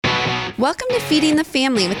Welcome to Feeding the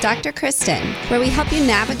Family with Dr. Kristen, where we help you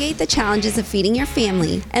navigate the challenges of feeding your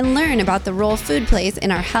family and learn about the role food plays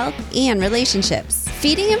in our health and relationships.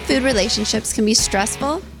 Feeding and food relationships can be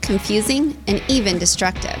stressful, confusing, and even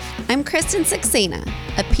destructive. I'm Kristen Saxena,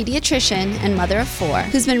 a pediatrician and mother of 4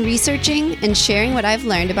 who's been researching and sharing what I've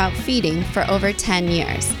learned about feeding for over 10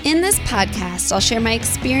 years. In this podcast, I'll share my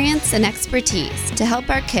experience and expertise to help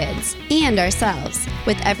our kids and ourselves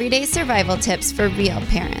with everyday survival tips for real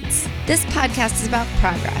parents. This podcast is about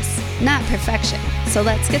progress, not perfection. So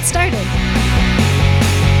let's get started.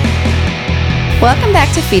 Welcome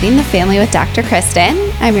back to Feeding the Family with Dr.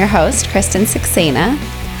 Kristen. I'm your host, Kristen Saxena.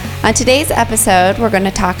 On today's episode, we're going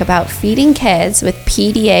to talk about feeding kids with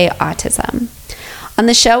PDA autism. On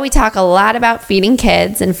the show, we talk a lot about feeding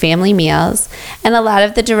kids and family meals, and a lot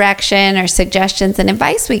of the direction or suggestions and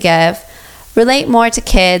advice we give relate more to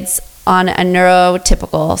kids on a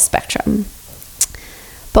neurotypical spectrum.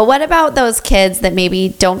 But what about those kids that maybe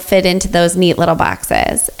don't fit into those neat little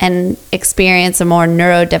boxes and experience a more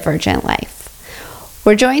neurodivergent life?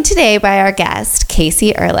 We're joined today by our guest,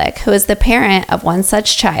 Casey Ehrlich, who is the parent of one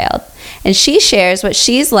such child, and she shares what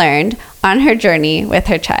she's learned on her journey with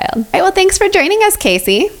her child. All right, well, thanks for joining us,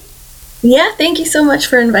 Casey. Yeah, thank you so much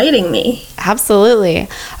for inviting me. Absolutely.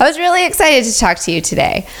 I was really excited to talk to you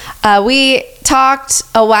today. We talked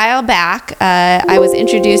a while back. I was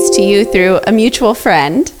introduced to you through a mutual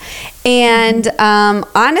friend. And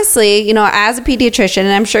honestly, you know, as a pediatrician,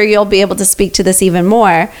 and I'm sure you'll be able to speak to this even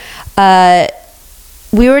more,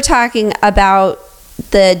 we were talking about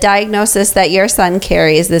the diagnosis that your son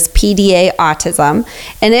carries, this PDA autism,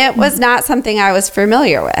 and it was not something I was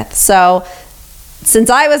familiar with. So since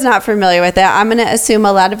I was not familiar with it, I'm going to assume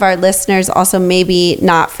a lot of our listeners also may be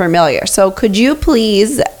not familiar. So could you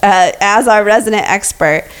please, as our resident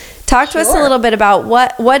expert, talk to us a little bit about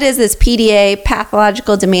what is this PDA,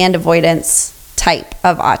 pathological demand avoidance type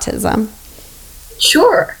of autism?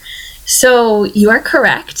 Sure. So you are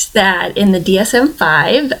correct that in the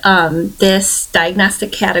DSM-5, this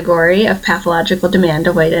diagnostic category of pathological demand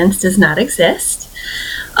avoidance does not exist.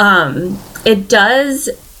 It does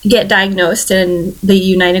get diagnosed in the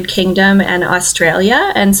United Kingdom and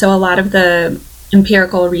Australia, and so a lot of the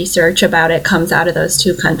empirical research about it comes out of those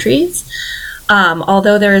two countries.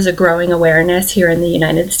 Although there is a growing awareness here in the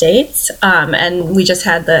United States, and we just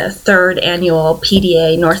had the 3rd annual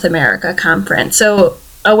PDA North America conference. So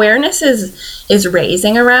awareness is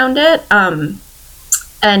raising around it,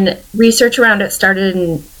 and research around it started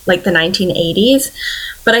in like the 1980s.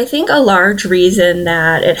 But I think a large reason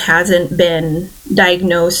that it hasn't been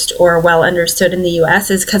diagnosed or well understood in the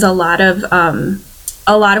U.S. is because a lot of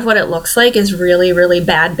what it looks like is really, really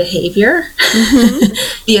bad behavior,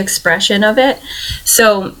 the expression of it.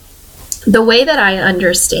 So the way that I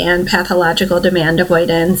understand pathological demand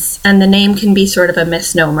avoidance, and the name can be sort of a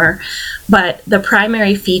misnomer, but the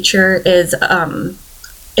primary feature is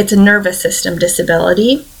it's a nervous system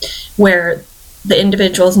disability where the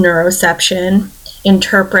individual's neuroception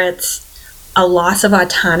interprets a loss of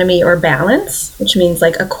autonomy or balance, which means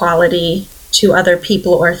like equality to other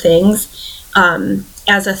people or things,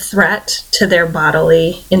 as a threat to their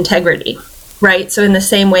bodily integrity. Right? So in the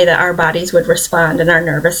same way that our bodies would respond and our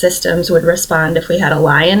nervous systems would respond if we had a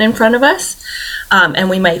lion in front of us, and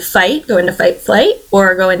we might fight, go into fight flight,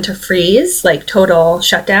 or go into freeze, like total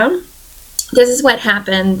shutdown. This is what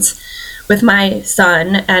happens with my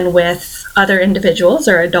son and with other individuals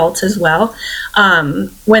or adults as well,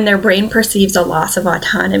 when their brain perceives a loss of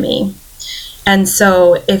autonomy. And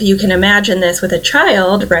so if you can imagine this with a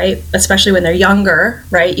child, right, especially when they're younger,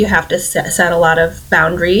 right, you have to set a lot of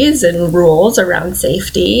boundaries and rules around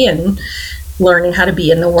safety and learning how to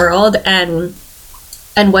be in the world. And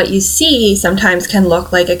what you see sometimes can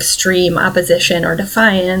look like extreme opposition or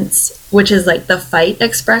defiance, which is like the fight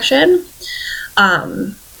expression.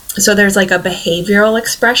 So there's like a behavioral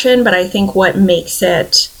expression, but I think what makes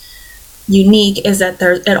it unique is that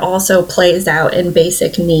it also plays out in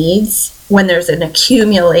basic needs when there's an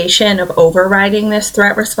accumulation of overriding this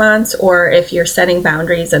threat response, or if you're setting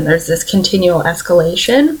boundaries and there's this continual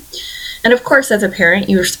escalation. And of course, as a parent,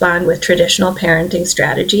 you respond with traditional parenting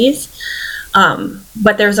strategies,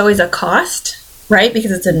 but there's always a cost, right?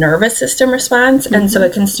 Because it's a nervous system response, and so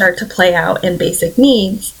it can start to play out in basic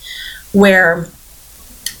needs where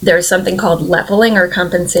there's something called leveling or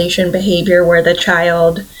compensation behavior, where the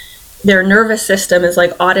child, their nervous system is like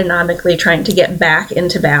autonomically trying to get back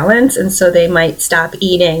into balance. And so they might stop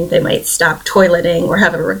eating, they might stop toileting or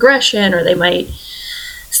have a regression, or they might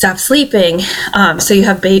stop sleeping. So you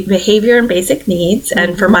have behavior and basic needs.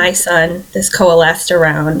 And for my son, this coalesced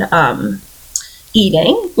around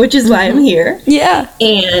eating, which is why I'm here. Yeah.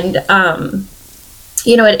 And,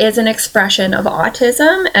 it is an expression of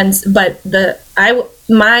autism. But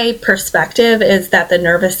my perspective is that the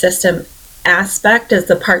nervous system aspect is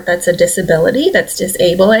the part that's a disability, that's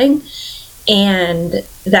disabling. And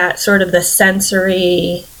that sort of the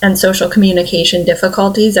sensory and social communication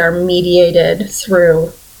difficulties are mediated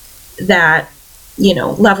through that,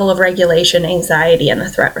 level of regulation, anxiety, and the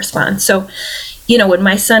threat response. So, when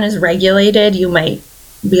my son is regulated, you might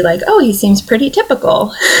be like, oh, he seems pretty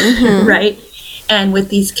typical, right? And with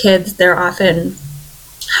these kids, they're often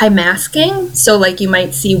high masking. So like you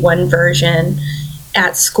might see one version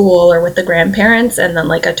at school or with the grandparents and then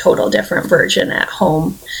like a total different version at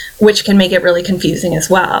home, which can make it really confusing as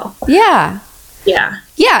well. Yeah. Yeah.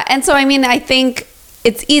 Yeah. And so, I think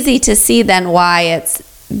it's easy to see then why it's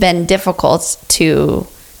been difficult to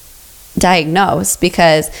diagnose,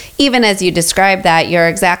 because even as you describe that, you're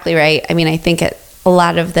exactly right. I think a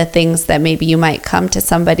lot of the things that maybe you might come to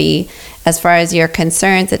somebody as far as your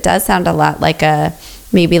concerns, it does sound a lot like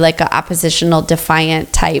maybe like a oppositional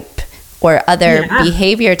defiant type or other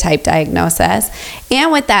behavior type diagnosis.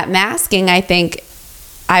 And with that masking, I think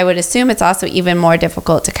I would assume it's also even more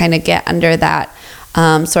difficult to kind of get under that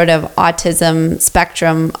sort of autism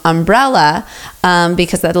spectrum umbrella,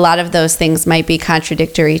 because a lot of those things might be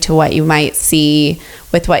contradictory to what you might see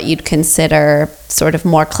with what you'd consider sort of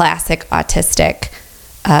more classic autistic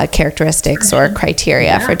characteristics or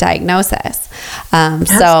criteria for diagnosis.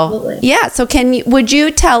 So would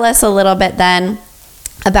you tell us a little bit then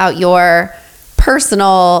about your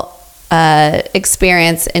personal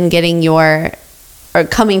experience in getting or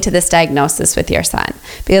coming to this diagnosis with your son?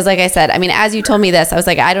 Because like I said, as you told me this, I was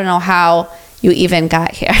like, I don't know how you even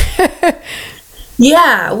got here.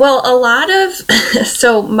 Yeah, well,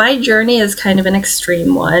 so my journey is kind of an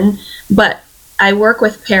extreme one, but I work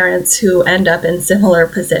with parents who end up in similar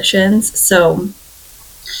positions. So,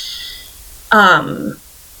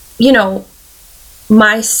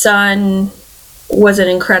 my son was an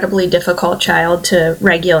incredibly difficult child to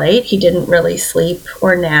regulate. He didn't really sleep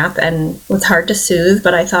or nap and was hard to soothe,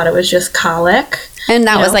 but I thought it was just colic. And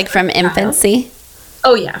that was like from infancy?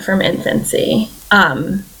 Oh yeah, from infancy.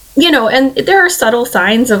 And there are subtle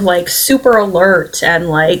signs of like super alert and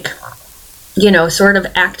like, sort of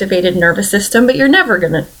activated nervous system, but you're never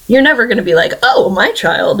gonna be like, oh, my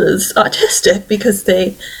child is autistic because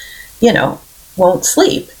they, won't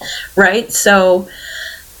sleep, right? So,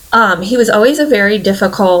 he was always a very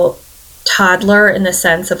difficult toddler in the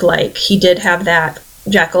sense of like, he did have that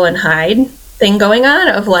Jekyll and Hyde thing going on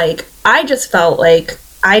of like, I just felt like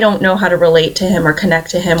I don't know how to relate to him or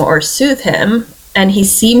connect to him or soothe him. And he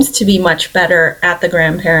seems to be much better at the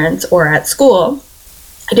grandparents or at school.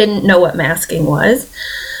 I didn't know what masking was.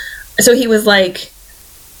 So he was like,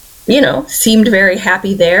 seemed very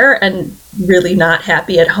happy there and really not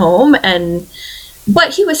happy at home.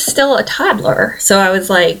 But he was still a toddler. So I was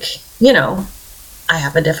like, I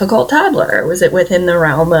have a difficult toddler. Was it within the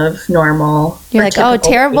realm of normal? You're like, oh,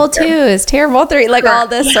 terrible behavior? 2s, terrible 3, like all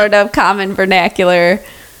this sort of common vernacular.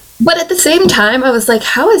 But at the same time, I was like,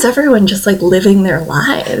 how is everyone just like living their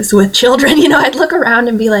lives with children? I'd look around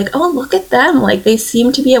and be like, oh, look at them. Like they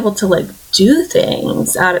seem to be able to like do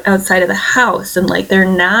things outside of the house. And like, they're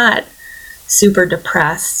not super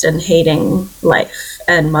depressed and hating life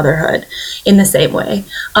and motherhood in the same way.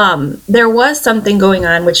 There was something going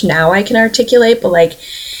on, which now I can articulate, but like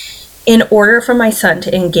in order for my son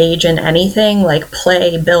to engage in anything like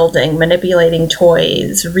play, building, manipulating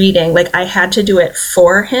toys, reading, like I had to do it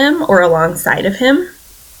for him or alongside of him.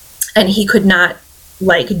 And he could not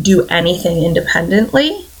like do anything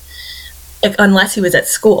independently unless he was at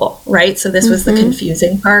school, right? So this was the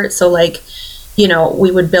confusing part. So like, we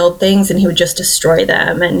would build things and he would just destroy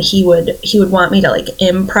them, and he would want me to like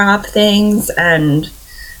improv things,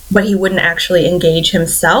 but he wouldn't actually engage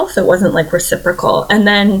himself. It wasn't like reciprocal. And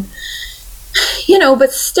then,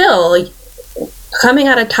 but still coming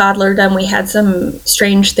out of toddlerdom, we had some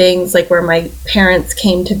strange things like where my parents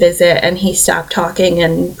came to visit and he stopped talking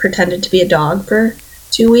and pretended to be a dog for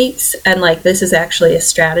 2 weeks. And like, this is actually a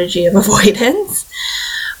strategy of avoidance.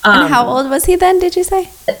 And how old was he then, did you say?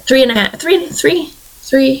 3.5.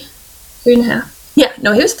 3.5. Yeah,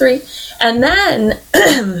 no, he was 3. And then,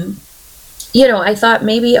 I thought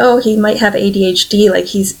maybe, he might have ADHD. Like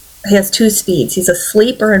he has 2 speeds. He's a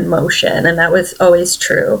sleeper in motion. And that was always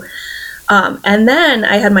true. And then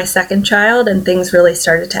I had my second child and things really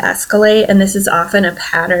started to escalate. And this is often a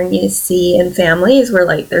pattern you see in families where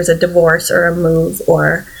like there's a divorce or a move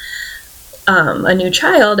or a new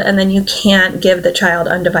child, and then you can't give the child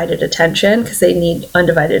undivided attention because they need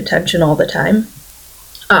undivided attention all the time.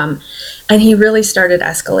 And and he really started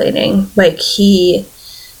escalating. Like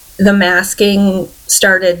the masking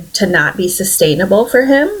started to not be sustainable for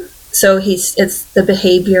him. So the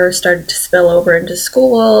behavior started to spill over into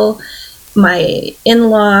school. My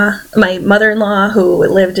mother-in-law, who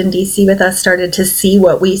lived in DC with us, started to see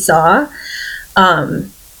what we saw.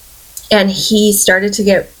 And he started to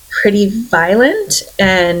get pretty violent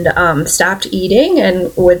and stopped eating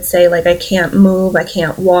and would say, like, I can't move, I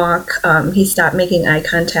can't walk. He stopped making eye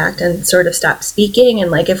contact and sort of stopped speaking.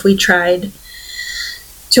 And like, if we tried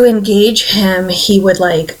to engage him, he would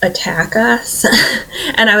like attack us.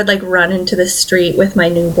 And I would like run into the street with my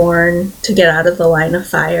newborn to get out of the line of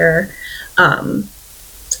fire.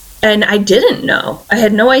 And I didn't know. I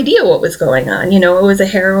had no idea what was going on. It was a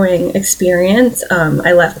harrowing experience.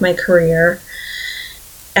 I left my career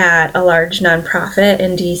at a large nonprofit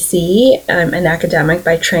in DC. I'm an academic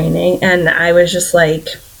by training, and I was just like,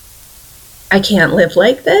 I can't live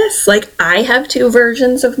like this. Like, I have two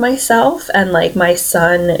versions of myself, and like my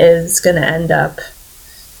son is going to end up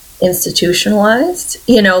institutionalized.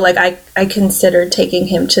 Like I considered taking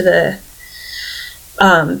him to the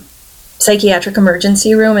psychiatric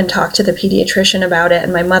emergency room and talk to the pediatrician about it.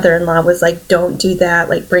 And my mother-in-law was like, don't do that.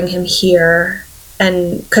 Like, bring him here.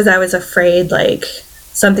 And because I was afraid like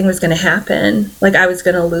something was going to happen, like I was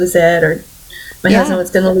going to lose it, or my husband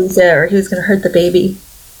was going to lose it, or he was going to hurt the baby.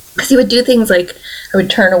 Because he would do things like, I would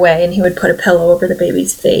turn away and he would put a pillow over the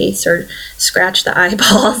baby's face or scratch the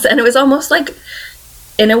eyeballs. And it was almost like,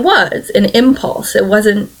 and it was an impulse. It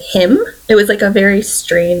wasn't him. It was like a very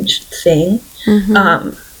strange thing.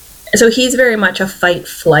 Mm-hmm. So he's very much a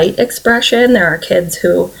fight-flight expression. There are kids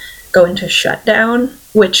who go into shutdown,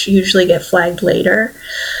 which usually get flagged later.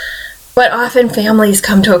 But often families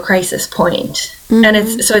come to a crisis point. Mm-hmm. And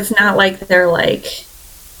it's not like they're like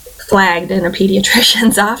flagged in a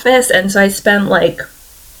pediatrician's office. And so I spent like,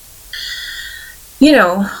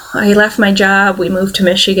 I left my job. We moved to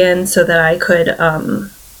Michigan so that I could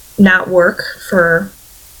not work for,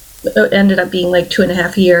 it ended up being like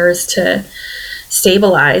 2.5 years to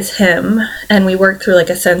stabilize him. And we worked through like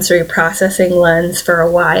a sensory processing lens for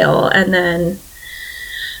a while. And then,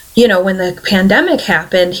 when the pandemic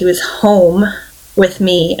happened, he was home with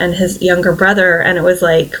me and his younger brother. And it was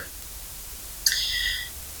like,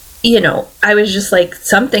 I was just like,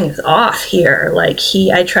 something's off here. Like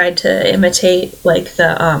I tried to imitate like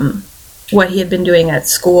the, what he had been doing at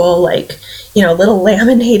school, like, little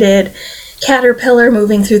laminated caterpillar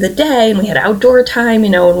moving through the day, and we had outdoor time,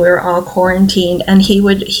 and we were all quarantined, and he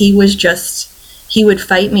would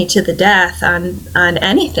fight me to the death on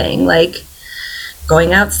anything, like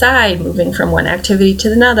going outside, moving from one activity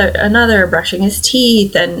to another, brushing his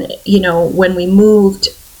teeth. And, when we moved,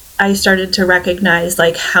 I started to recognize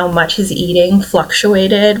like how much his eating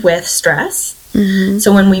fluctuated with stress. Mm-hmm.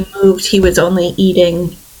 So when we moved, he was only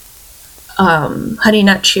eating Honey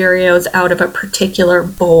Nut Cheerios out of a particular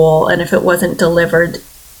bowl, and if it wasn't delivered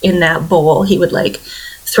in that bowl, he would like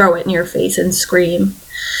throw it in your face and scream.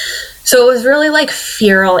 So it was really like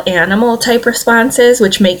feral animal type responses,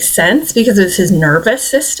 which makes sense because it was his nervous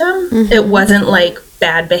system. Mm-hmm. It wasn't like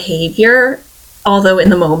bad behavior, although in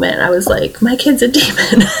the moment I was like, my kid's a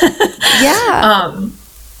demon. Yeah.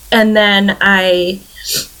 And then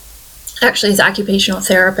his occupational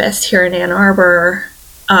therapist here in Ann Arbor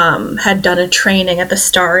had done a training at the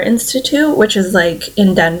Star Institute, which is like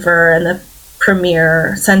in Denver and the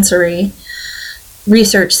premier sensory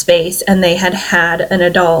research space. And they had an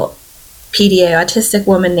adult PDA autistic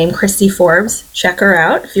woman named Christy Forbes. Check her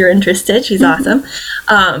out if you're interested. She's awesome.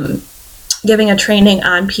 Giving a training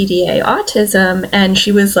on PDA autism. And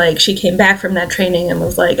she was like, she came back from that training and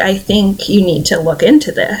was like, I think you need to look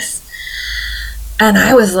into this. And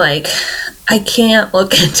I was like, I can't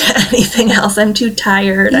look into anything else. I'm too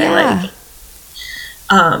tired. Yeah.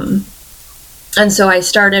 And so I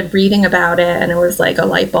started reading about it, and it was like a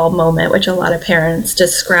light bulb moment, which a lot of parents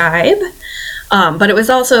describe. But it was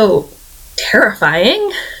also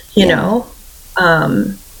terrifying, you know.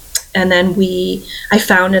 And then I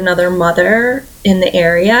found another mother in the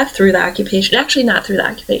area through the actually not through the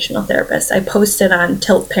occupational therapist. I posted on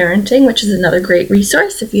Tilt Parenting, which is another great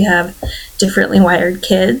resource if you have differently wired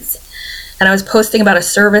kids. And I was posting about a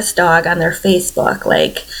service dog on their Facebook,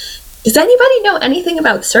 like, does anybody know anything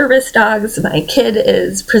about service dogs? My kid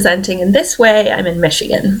is presenting in this way. I'm in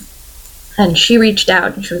Michigan. And she reached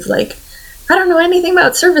out and she was like, I don't know anything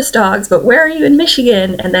about service dogs, but where are you in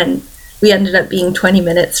Michigan? And then we ended up being 20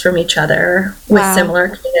 minutes from each other with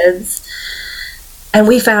similar kids. And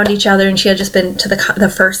we found each other, and she had just been to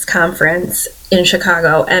the first conference in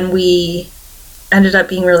Chicago. And we ended up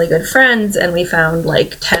being really good friends, and we found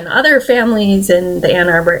like 10 other families in the Ann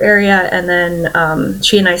Arbor area, and then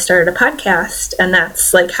she and I started a podcast, and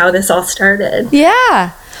that's like how this all started.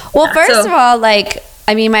 Yeah. Well, first of all, like,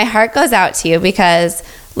 I mean, my heart goes out to you because,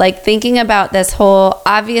 like, thinking about this whole,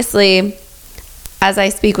 obviously, as I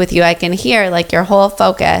speak with you, I can hear like your whole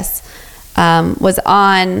focus was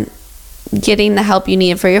on getting the help you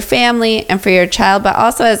need for your family and for your child. But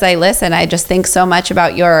also, as I listen, I just think so much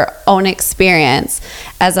about your own experience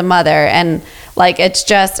as a mother. And like, it's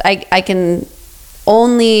just, I can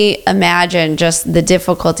only imagine just the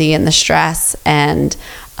difficulty and the stress and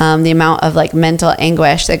the amount of like mental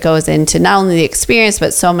anguish that goes into not only the experience,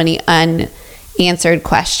 but so many unanswered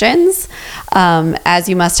questions as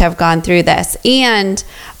you must have gone through this. And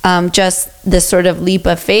just this sort of leap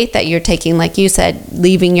of faith that you're taking, like you said,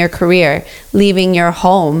 leaving your career, leaving your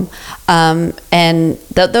home. And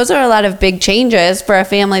those are a lot of big changes for a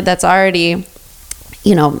family that's already,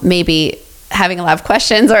 you know, maybe having a lot of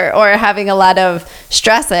questions or having a lot of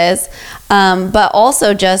stresses. But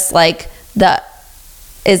also just like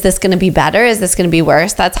is this going to be better? Is this going to be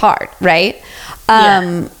worse? That's hard, right?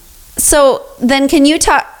 Yeah. So then can you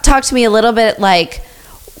talk to me a little bit, like,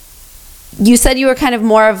 you said you were kind of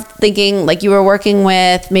more of thinking like you were working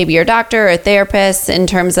with maybe your doctor or therapist in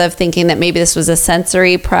terms of thinking that maybe this was a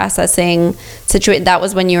sensory processing situation. That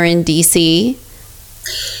was when you were in DC?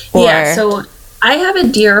 Yeah, so I have a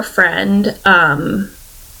dear friend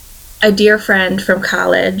from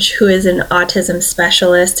college who is an autism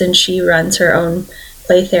specialist, and she runs her own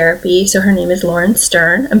play therapy. So her name is Lauren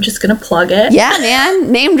Stern. I'm just going to plug it. Yeah,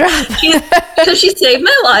 man. Name drop. Because she saved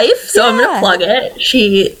my life. So I'm going to plug it.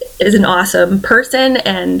 She is an awesome person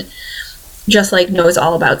and just like knows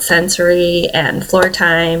all about sensory and floor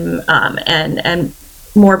time and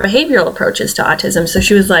more behavioral approaches to autism. So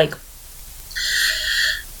she was like,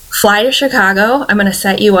 fly to Chicago. I'm going to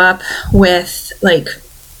set you up with like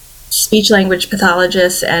speech language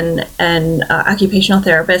pathologists and occupational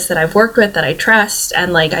therapists that I've worked with that I trust.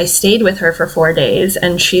 And like I stayed with her for 4 days,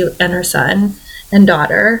 and she and her son and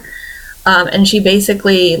daughter, and she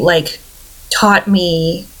basically like taught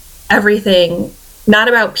me everything, not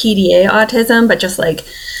about PDA autism, but just like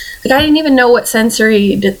I didn't even know what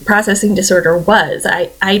sensory processing disorder was.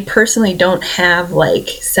 I personally don't have like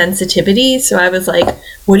sensitivity, so I was like,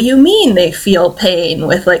 what do you mean they feel pain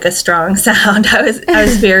with like a strong sound? I was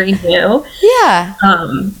very new. Yeah.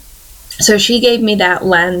 So she gave me that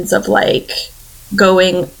lens of like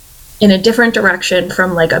going in a different direction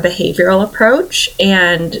from like a behavioral approach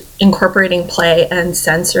and incorporating play and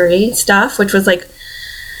sensory stuff, which was like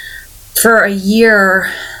for a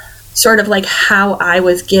year sort of like how I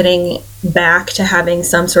was getting back to having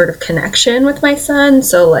some sort of connection with my son.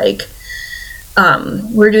 So like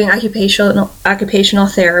we're doing occupational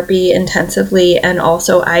therapy intensively, and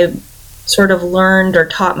also I sort of learned or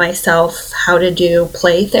taught myself how to do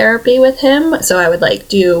play therapy with him. So I would like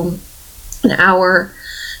do an hour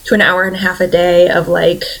to an hour and a half a day of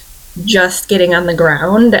like just getting on the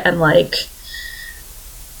ground and like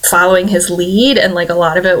following his lead, and like a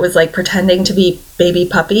lot of it was like pretending to be baby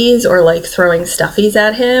puppies or like throwing stuffies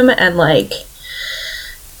at him and like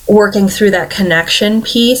working through that connection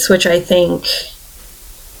piece, which I think,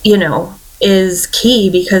 you know, is key,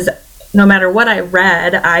 because no matter what I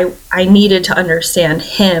read, I needed to understand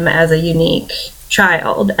him as a unique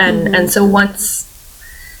child. And so once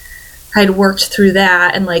I'd worked through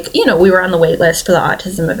that, and like, you know, we were on the wait list for the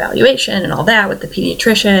autism evaluation and all that with the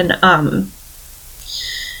pediatrician,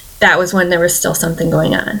 that was when there was still something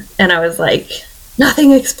going on. And I was like,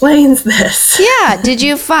 nothing explains this. Yeah. Did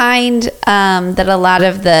you find that a lot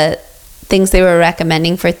of the things they were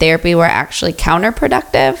recommending for therapy were actually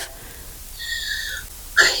counterproductive?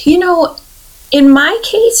 You know, in my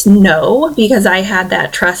case, no, because I had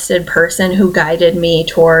that trusted person who guided me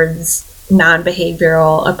towards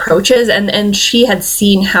non-behavioral approaches, and she had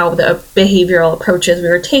seen how the behavioral approaches we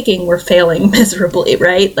were taking were failing miserably,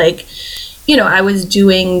 right? Like, you know, I was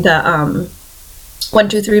doing the 1,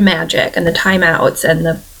 2, 3 magic and the timeouts and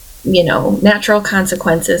the, you know, natural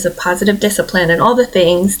consequences of positive discipline and all the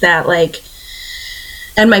things that like,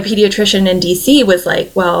 and my pediatrician in DC was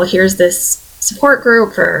like, well, here's this support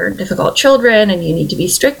group for difficult children and you need to be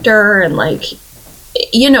stricter. And like,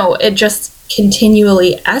 you know, it just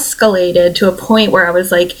continually escalated to a point where I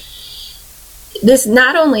was like, this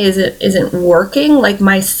not only isn't working, like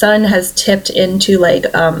my son has tipped into like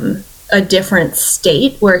a different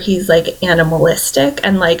state where he's like animalistic,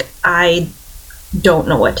 and like I don't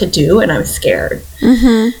know what to do and I'm scared.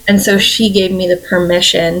 And so she gave me the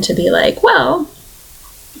permission to be like, well,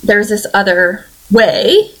 there's this other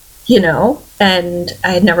way. and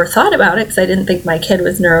I had never thought about it because I didn't think my kid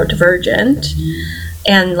was neurodivergent.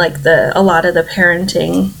 And like a lot of the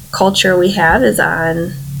parenting culture we have is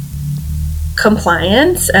on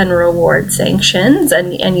compliance and reward sanctions,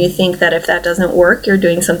 and you think that if that doesn't work, you're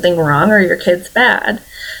doing something wrong or your kid's bad.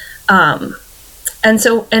 And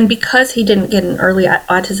because he didn't get an early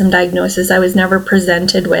autism diagnosis, I was never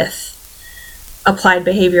presented with applied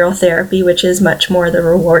behavioral therapy, which is much more the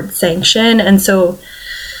reward sanction. And so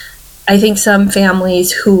I think some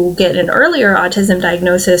families who get an earlier autism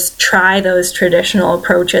diagnosis try those traditional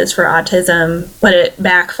approaches for autism, but it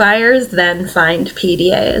backfires, then find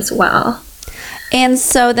PDA as well. And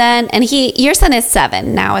so then, your son is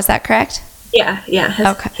 7 now, is that correct? Yeah.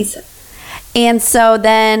 Okay. He's 7. And so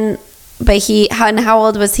then, but how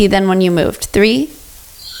old was he then when you moved? 3?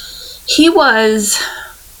 He was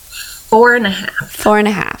 4.5.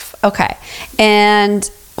 4.5. Okay.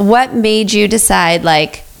 And what made you decide,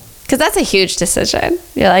 like, because that's a huge decision.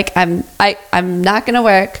 You're like, I'm not going to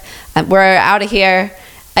work. We're out of here.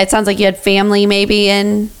 It sounds like you had family maybe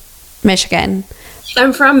in Michigan.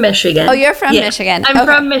 I'm from Michigan. Oh, you're from Michigan. I'm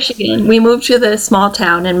from Michigan. We moved to the small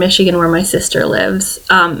town in Michigan where my sister lives.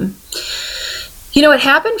 It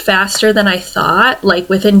happened faster than I thought. Like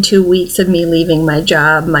within 2 weeks of me leaving my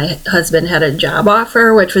job, my husband had a job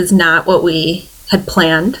offer, which was not what we had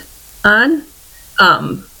planned on.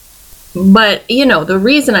 But, the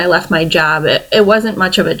reason I left my job, it wasn't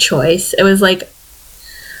much of a choice. It was like,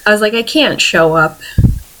 I was like, I can't show up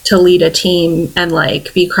to lead a team and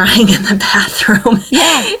like be crying in the bathroom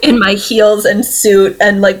in my heels and suit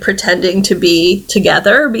and like pretending to be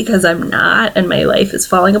together, because I'm not, and my life is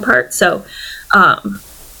falling apart. So I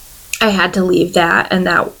had to leave that, and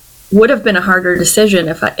that would have been a harder decision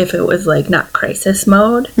if it was like not crisis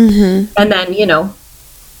mode. Mm-hmm. And then,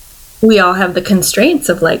 we all have the constraints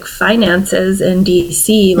of like finances in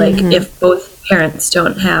DC. Like if both parents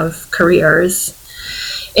don't have careers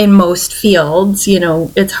in most fields,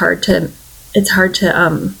 it's hard to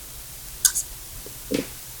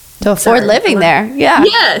afford living there. Yeah.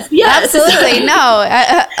 Yes. Absolutely. No,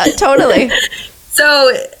 totally.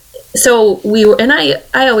 So we were, and I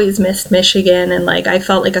always missed Michigan, and like I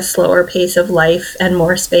felt like a slower pace of life and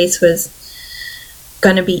more space was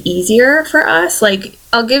going to be easier for us. Like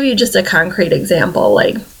I'll give you just a concrete example.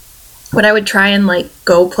 Like when I would try and like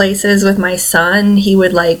go places with my son, he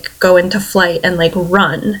would like go into flight and like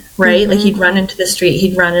run, right? Like he'd run into the street,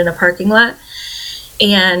 he'd run in a parking lot.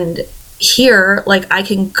 And here, like I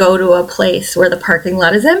can go to a place where the parking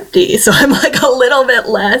lot is empty. So I'm like a little bit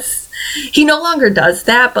less. He no longer does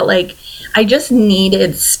that, but like I just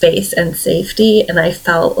needed space and safety, and I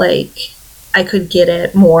felt like I could get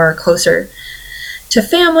it more closer to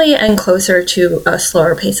family and closer to a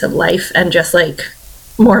slower pace of life and just like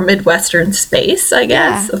more Midwestern space, I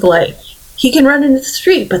guess, of like he can run into the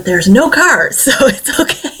street, but there's no cars, so it's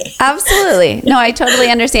okay. Absolutely. No, I totally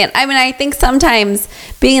understand. I mean, I think sometimes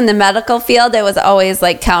being in the medical field, it was always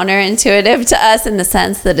like counterintuitive to us in the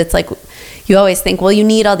sense that it's like you always think, well, you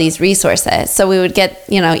need all these resources. So we would get,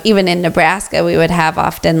 even in Nebraska, we would have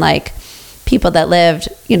often like people that lived,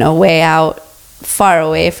 way out far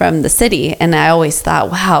away from the city, and I always thought,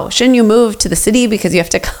 wow, shouldn't you move to the city because you have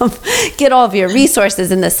to come get all of your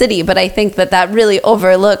resources in the city? But I think that really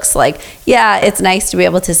overlooks like, yeah, it's nice to be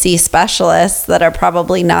able to see specialists that are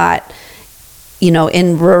probably not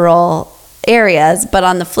in rural areas, but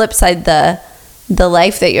on the flip side, the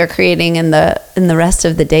life that you're creating in the rest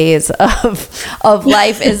of the days of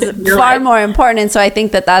life is far more important. And so I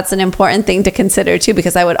think that that's an important thing to consider too,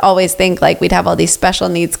 because I would always think like we'd have all these special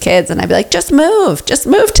needs kids and I'd be like, just move to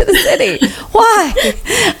the city. Why?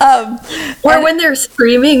 Or when they're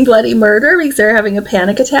screaming bloody murder because they're having a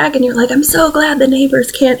panic attack and you're like, I'm so glad the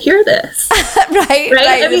neighbors can't hear this. Right.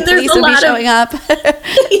 I mean, there's a lot showing up.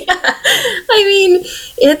 Yeah. I mean,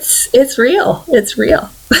 it's real. It's real.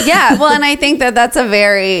 Yeah, well, and I think that that's a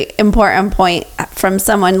very important point from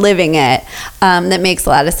someone living it that makes a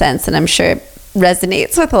lot of sense, and I'm sure it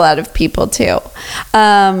resonates with a lot of people too.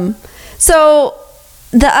 So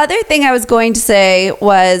the other thing I was going to say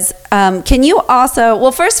was, can you also,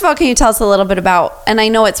 well, first of all, can you tell us a little bit about, and I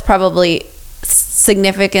know it's probably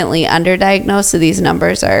significantly underdiagnosed, so these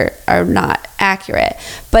numbers are not accurate,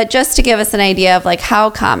 but just to give us an idea of like how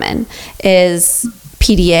common is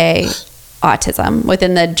PDA autism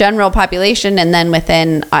within the general population and then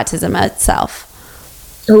within autism itself?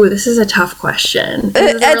 Oh, this is a tough question.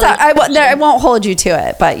 I won't hold you to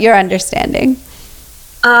it, but your understanding.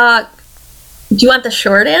 Do you want the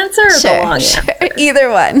short answer or the long answer? Either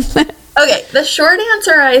one. Okay, the short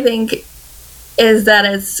answer I think is that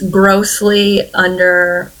it's grossly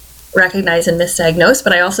recognize and misdiagnose,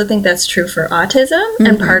 but I also think that's true for autism.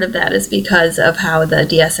 And part of that is because of how the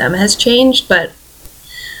DSM has changed. But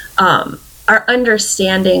our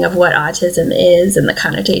understanding of what autism is and the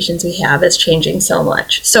connotations we have is changing so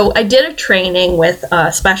much. So I did a training with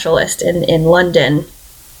a specialist in London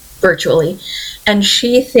virtually, and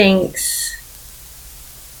she thinks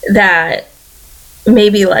that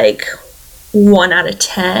maybe like 1 out of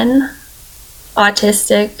 10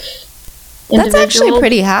 autistic individuals. That's actually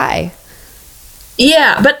pretty high.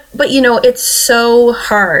 Yeah, but you know, it's so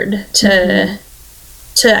hard to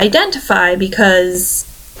identify because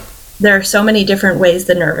there are so many different ways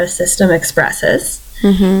the nervous system expresses.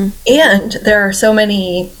 And there are so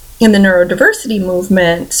many in the neurodiversity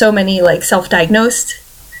movement, so many like self-diagnosed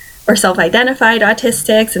or self-identified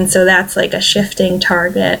autistics, and so that's like a shifting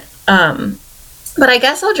target. But I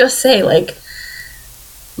guess I'll just say, like,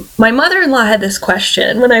 my mother-in-law had this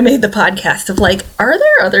question when I made the podcast of like, are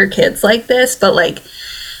there other kids like this? But like,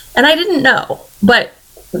 and I didn't know, but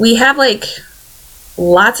we have like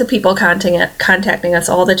lots of people contacting us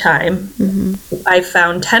all the time. I've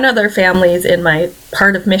found 10 other families in my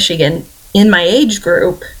part of Michigan in my age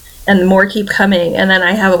group, and more keep coming. And then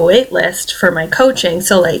I have a wait list for my coaching.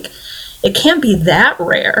 So like, it can't be that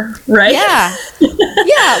rare, right? Yeah.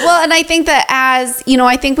 Yeah. Well, and I think that, as you know,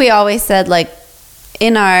 I think we always said, like,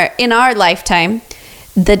 in our lifetime,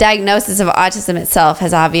 the diagnosis of autism itself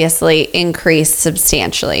has obviously increased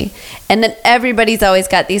substantially. And then everybody's always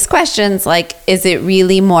got these questions like, is it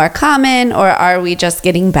really more common, or are we just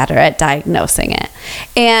getting better at diagnosing it?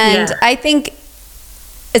 And I think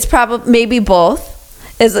it's probably maybe both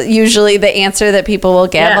is usually the answer that people will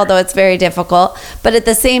give, although it's very difficult. But at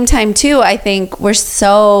the same time too, I think we're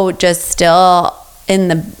so just still in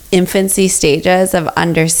the infancy stages of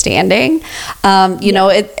understanding, you know,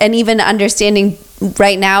 and even understanding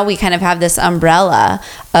right now, we kind of have this umbrella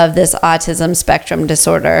of this autism spectrum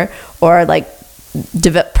disorder, or like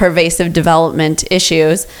pervasive development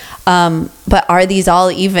issues. But are these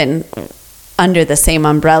all even under the same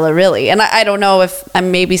umbrella, really? And I don't know if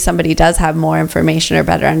maybe somebody does have more information or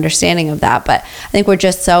better understanding of that, but I think we're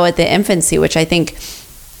just so at the infancy, which I think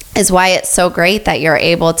is why it's so great that you're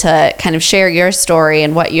able to kind of share your story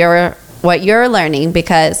and what you're learning,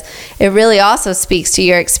 because it really also speaks to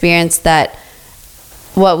your experience that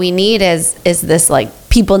what we need is this, like,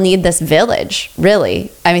 people need this village,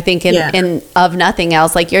 really. I think in of nothing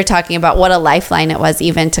else, like you're talking about, what a lifeline it was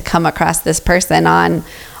even to come across this person on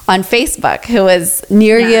Facebook who was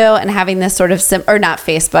near you and having this sort of or not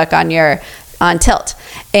Facebook, on Tilt.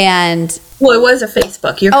 And well, it was a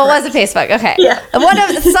Facebook. It was a Facebook. Okay. Yeah.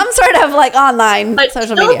 Some sort of like online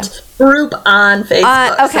social media group on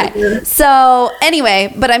Facebook. Okay. So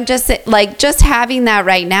anyway, but I'm just like, just having that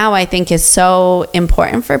right now, I think is so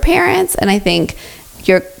important for parents. And I think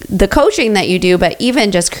the coaching that you do, but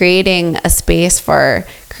even just creating a space for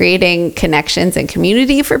creating connections and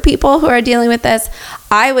community for people who are dealing with this.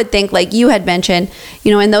 I would think, like you had mentioned,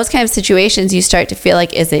 you know, in those kind of situations, you start to feel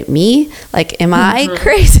like, is it me? Like, am I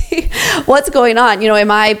crazy? What's going on? You know, am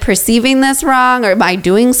I perceiving this wrong, or am I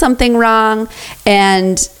doing something wrong?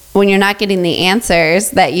 And when you're not getting the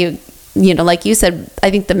answers that you know, like you said,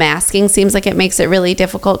 I think the masking seems like it makes it really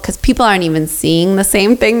difficult because people aren't even seeing the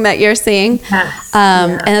same thing that you're seeing. Yes.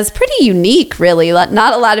 And it's pretty unique, really.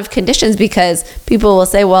 Not a lot of conditions, because people will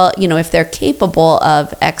say, well, you know, if they're capable of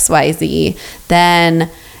XYZ,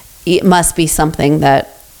 then it must be something that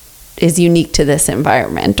is unique to this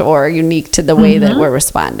environment or unique to the way that we're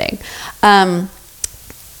responding.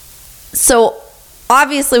 So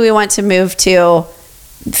obviously we want to move to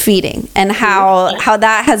feeding and how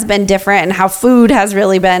that has been different, and how food has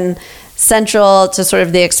really been central to sort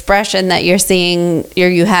of the expression that you're seeing, or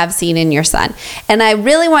you have seen in your son. And I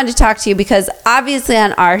really wanted to talk to you because obviously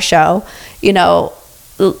on our show, you know,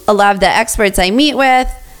 a lot of the experts I meet with,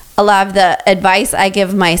 a lot of the advice I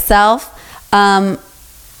give myself,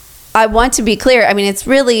 I want to be clear. I mean, it's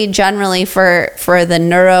really generally for the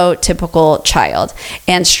neurotypical child,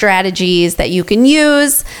 and strategies that you can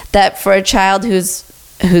use that for a child who's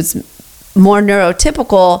more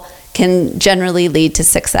neurotypical can generally lead to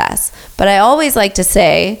success. But I always like to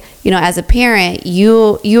say, you know, as a parent,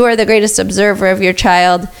 you are the greatest observer of your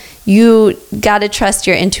child. You got to trust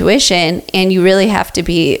your intuition, and you really have to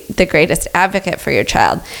be the greatest advocate for your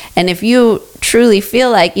child. And if you truly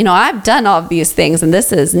feel like, you know, I've done all of these things and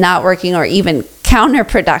this is not working or even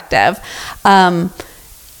counterproductive,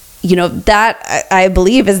 you know, that I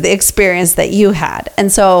believe is the experience that you had.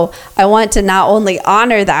 And so I want to not only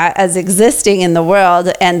honor that as existing in the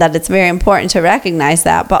world, and that it's very important to recognize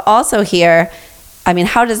that, but also hear, I mean,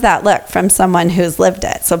 how does that look from someone who's lived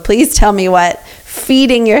it? So please tell me what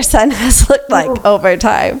feeding your son has looked like over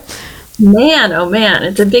time? Man, oh man,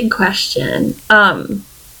 it's a big question.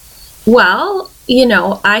 Well,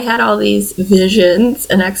 I had all these visions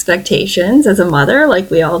and expectations as a mother,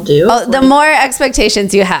 like we all do. Oh, the more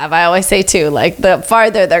expectations you have, I always say too, like the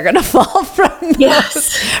farther they're going to fall from those,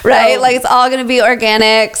 yes. right? Like it's all going to be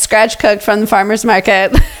organic, scratch cooked from the farmer's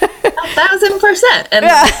market. 1,000%. And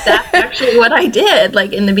that's actually what I did,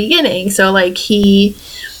 like in the beginning. So like he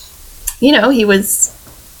was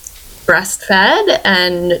breastfed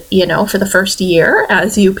and, for the first year,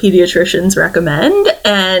 as you pediatricians recommend,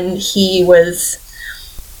 and he was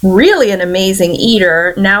really an amazing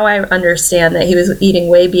eater. Now I understand that he was eating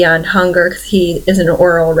way beyond hunger because he is an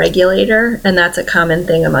oral regulator, and that's a common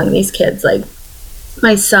thing among these kids. Like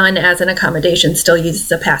my son, as an accommodation, still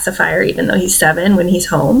uses a pacifier even though he's 7 when he's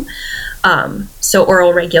home. So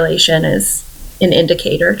oral regulation is an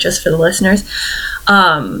indicator, just for the listeners.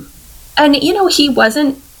 And he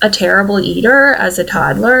wasn't a terrible eater as a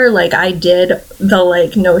toddler. Like I did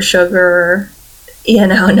the no sugar,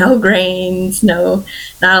 no grains, not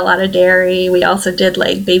a lot of dairy. We also did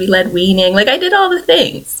baby led weaning. Like I did all the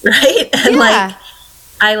things, right? And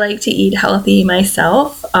I like to eat healthy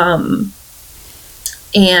myself. And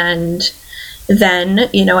then,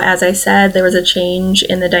 as I said, there was a change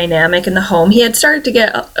in the dynamic in the home. He had started to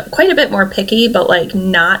get quite a bit more picky, but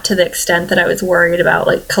not to the extent that I was worried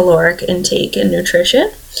about caloric intake and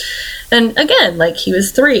nutrition. And again, he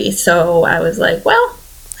was 3, so I was like, well,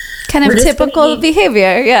 kind of typical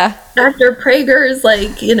behavior, yeah. Dr. Prager's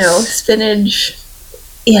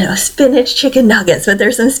spinach chicken nuggets, but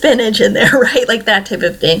there's some spinach in there, right? Like that type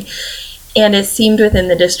of thing. And it seemed within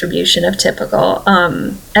the distribution of typical.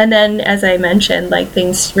 And then, as I mentioned,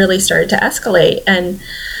 things really started to escalate. And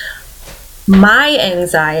my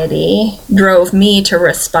anxiety drove me to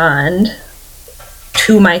respond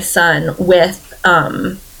to my son with,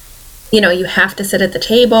 you have to sit at the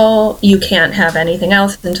table. You can't have anything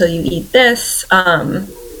else until you eat this. And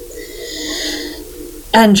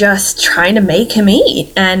just trying to make him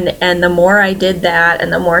eat. And the more I did that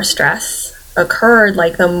and the more stress occurred,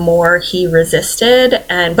 the more he resisted,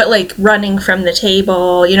 but running from the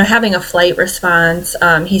table, having a flight response,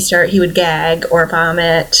 he would gag or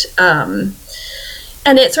vomit, and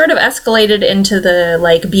it sort of escalated into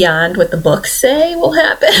the beyond what the books say will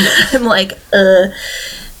happen. I'm like,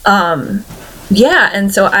 yeah.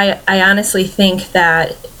 And so I honestly think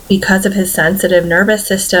that because of his sensitive nervous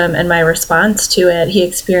system and my response to it, he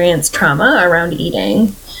experienced trauma around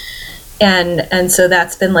eating. And so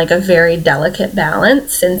that's been a very delicate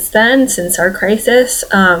balance since our crisis.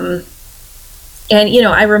 And,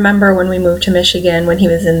 I remember when we moved to Michigan, when he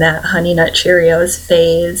was in that Honey Nut Cheerios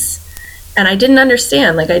phase, and I didn't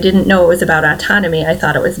understand, I didn't know it was about autonomy. I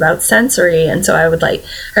thought it was about sensory. And so I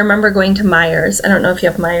remember going to Meijer's. I don't know if you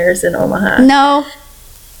have Meijer's in Omaha. No.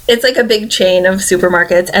 It's a big chain of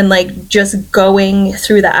supermarkets, and just going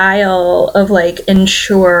through the aisle of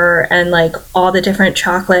Ensure and all the different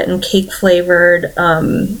chocolate and cake flavored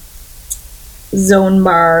Zone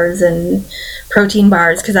bars and protein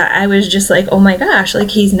bars, because I was just oh my gosh,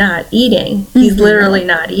 he's not eating. He's literally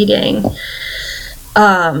not eating.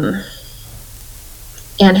 And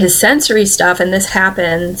his sensory stuff, and this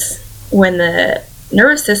happens when the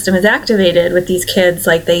nervous system is activated with these kids,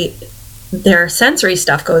 their sensory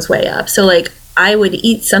stuff goes way up. So I would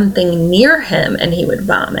eat something near him and he would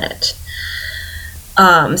vomit.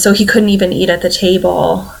 So he couldn't even eat at the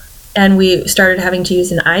table. And we started having to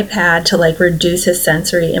use an iPad to reduce his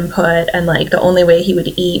sensory input. And the only way he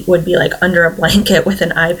would eat would be under a blanket with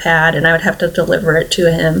an iPad, and I would have to deliver it to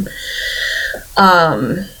him.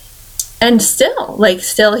 And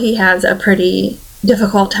still he has a pretty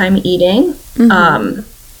difficult time eating.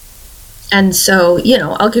 And so,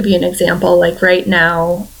 I'll give you an example, right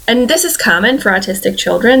now, and this is common for autistic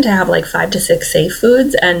children to have 5 to 6 safe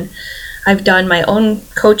foods. And I've done my own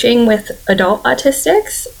coaching with adult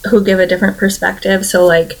autistics who give a different perspective. So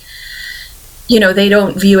they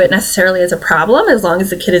don't view it necessarily as a problem as long as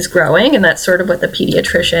the kid is growing. And that's sort of what the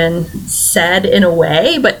pediatrician said in a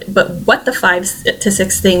way. But what the 5 to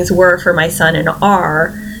 6 things were for my son and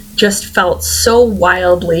R just felt so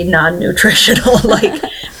wildly non-nutritional.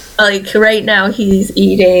 Right now he's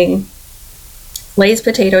eating Lay's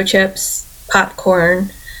potato chips,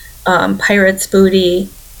 popcorn, Pirates Booty,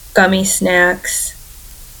 gummy snacks,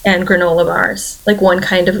 and granola bars.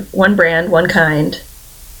 One brand, one kind,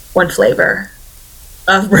 one flavor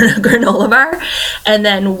of granola bar. And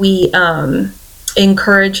then we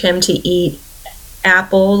encourage him to eat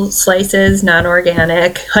apple slices,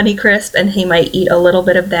 non-organic, Honeycrisp, and he might eat a little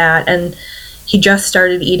bit of that. And he just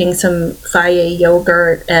started eating some Fage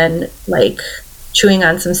yogurt and chewing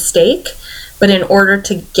on some steak. But in order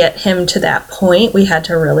to get him to that point, we had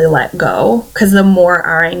to really let go, because the more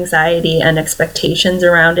our anxiety and expectations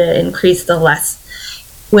around it increased, the less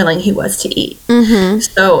willing he was to eat.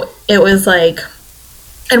 So it was like,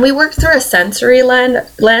 and we worked through a sensory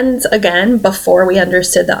lens again before we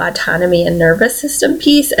understood the autonomy and nervous system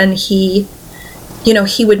piece. And he, you know,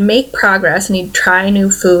 he would make progress and he'd try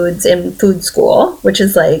new foods in food school, which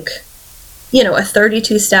is like, you know, a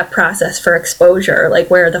 32-step process for exposure, like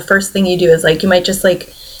where the first thing you do is like, you might just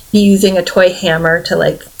like be using a toy hammer to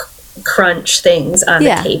like crunch things on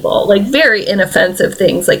the table, like very inoffensive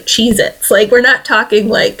things like Cheez-Its. Like, we're not talking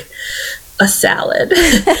like a salad.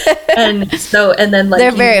 And then like,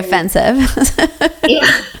 they're very offensive.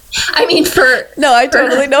 Yeah. I mean, no, I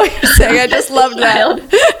totally know what you're saying. I just loved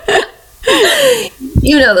that.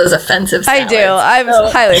 You know those offensive salads. I do. I'm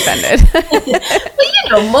highly offended. Well, you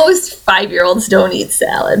know, most 5-year-olds don't eat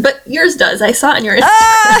salad, but yours does. I saw it on your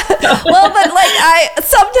Instagram. Well, but like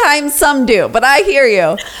sometimes some do, but I hear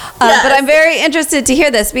you. Yes. But I'm very interested to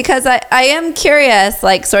hear this, because I am curious,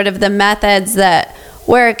 like sort of the methods that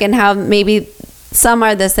work and how maybe some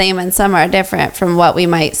are the same and some are different from what we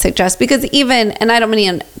might suggest. Because even, and I don't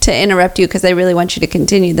mean to interrupt you because I really want you to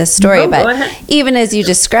continue this story, but even as you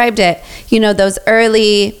described it, you know, those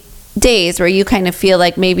early days where you kind of feel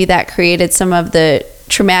like maybe that created some of the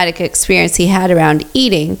traumatic experience he had around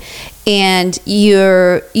eating, and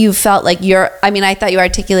you felt like I thought you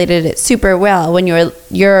articulated it super well when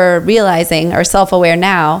you're realizing or self-aware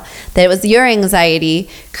now that it was your anxiety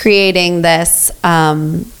creating this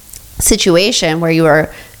situation where you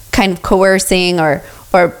were kind of coercing or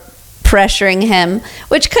pressuring him,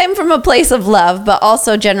 which came from a place of love, but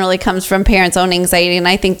also generally comes from parents' own anxiety. And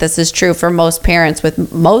I think this is true for most parents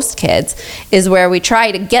with most kids, is where we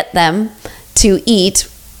try to get them to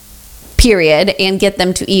eat, period, and get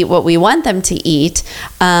them to eat what we want them to eat.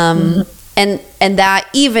 And that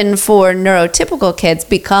even for neurotypical kids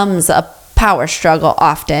becomes a power struggle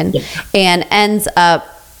often, and ends up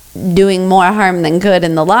doing more harm than good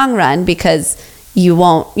in the long run, because you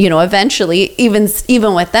won't, you know, eventually, even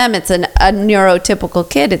with them, it's a neurotypical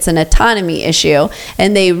kid, it's an autonomy issue,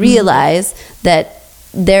 and they realize that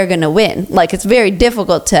they're going to win. Like, it's very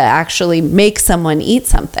difficult to actually make someone eat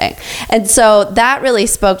something. And so that really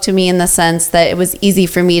spoke to me in the sense that it was easy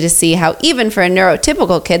for me to see how even for a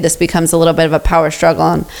neurotypical kid, this becomes a little bit of a power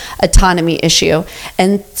struggle and autonomy issue.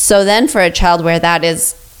 And so then for a child where that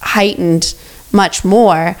is heightened much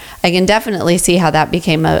more, I can definitely see how that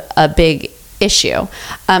became a big issue.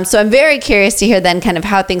 So I'm very curious to hear then kind of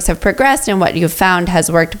how things have progressed and what you've found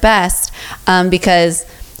has worked best, because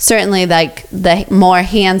certainly like the more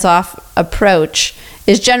hands-off approach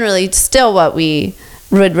is generally still what we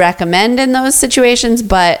would recommend in those situations,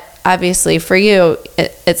 but obviously for you,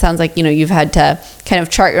 it sounds like, you know, you've had to kind of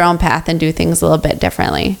chart your own path and do things a little bit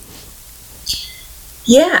differently.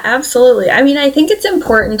 Yeah, absolutely. I mean, I think it's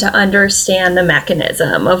important to understand the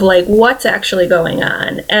mechanism of like what's actually going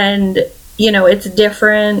on. And, you know, it's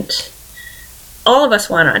different. All of us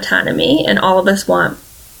want autonomy, and all of us want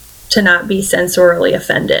to not be sensorially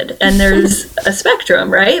offended. And there's a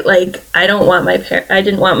spectrum, right? Like, I didn't want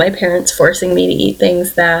my parents forcing me to eat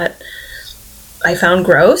things that I found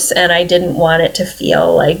gross, and I didn't want it to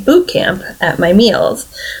feel like boot camp at my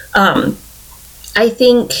meals. I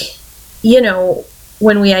think, you know,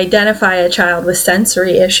 when we identify a child with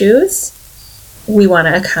sensory issues, we want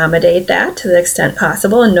to accommodate that to the extent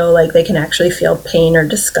possible and know like they can actually feel pain or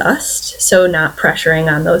disgust. So not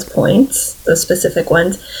pressuring on those points, those specific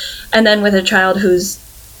ones. And then with a child who's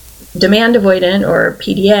demand avoidant or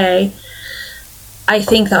PDA, I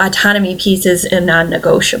think the autonomy piece is a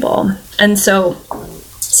non-negotiable. And so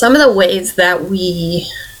some of the ways that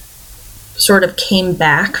we sort of came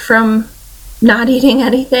back from not eating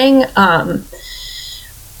anything,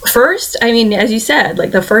 first, I mean, as you said,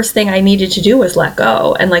 like the first thing I needed to do was let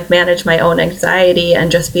go and like manage my own anxiety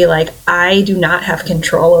and just be like, I do not have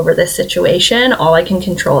control over this situation. All I can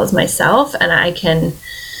control is myself, and I can,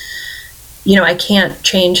 you know, I can't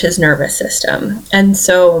change his nervous system. And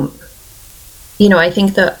so, you know, I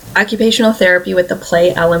think the occupational therapy with the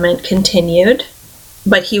play element continued,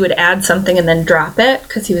 but he would add something and then drop it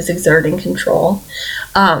because he was exerting control.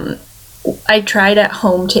 I tried at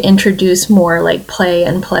home to introduce more like play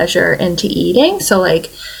and pleasure into eating. So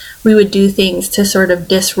like we would do things to sort of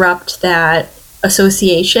disrupt that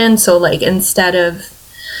association. So like instead of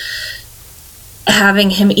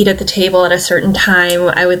having him eat at the table at a certain time,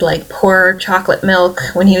 I would like pour chocolate milk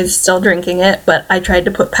when he was still drinking it, but I tried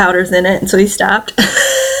to put powders in it, and so he stopped.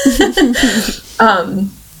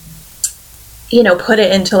 put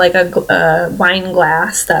it into like a wine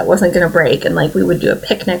glass that wasn't going to break, and like we would do a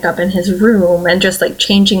picnic up in his room, and just like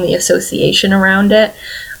changing the association around it,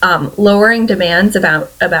 lowering demands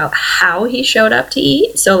about how he showed up to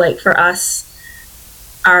eat. So like for us,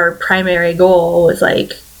 our primary goal was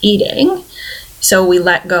like eating. So we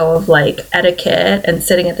let go of like etiquette and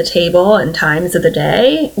sitting at the table and times of the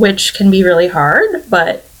day, which can be really hard.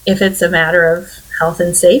 But if it's a matter of health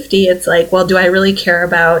and safety, it's like, well, do I really care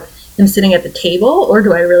about him sitting at the table, or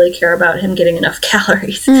do I really care about him getting enough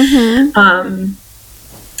calories? And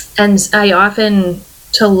I often,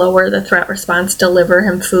 to lower the threat response, deliver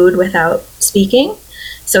him food without speaking.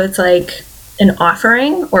 So it's like an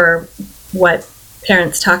offering, or what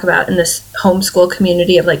parents talk about in this homeschool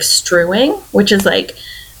community of like strewing, which is like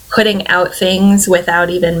putting out things without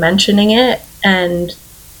even mentioning it. And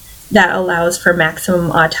that allows for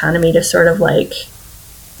maximum autonomy to sort of like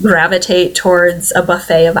gravitate towards a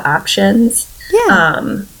buffet of options.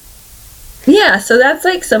 So that's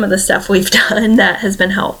like some of the stuff we've done that has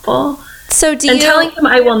been helpful. So telling him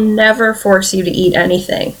I will never force you to eat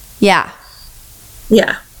anything. Yeah.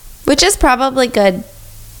 Which is probably good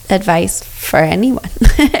advice for anyone.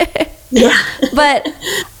 But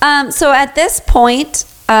so at this point,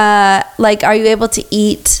 like, are you able to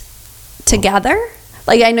eat together?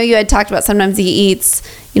 Like, I know you had talked about sometimes he eats,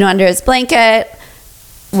 under his blanket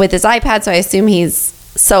with his iPad, so I assume he's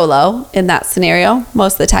solo in that scenario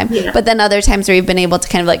most of the time. But then other times where you've been able to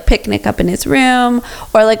kind of like picnic up in his room,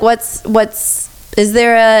 or like is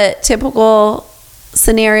there a typical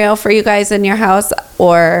scenario for you guys in your house,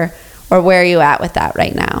 or where are you at with that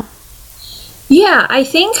right now? Yeah, I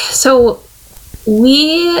think so.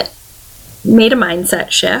 We made a mindset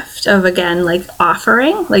shift of, again, like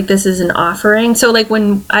offering, like this is an offering. So like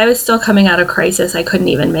when I was still coming out of crisis, I couldn't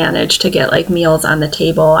even manage to get like meals on the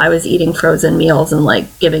table. I was eating frozen meals and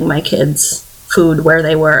like giving my kids food where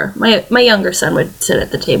they were. My younger son would sit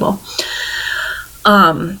at the table.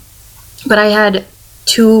 But I had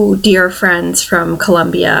two dear friends from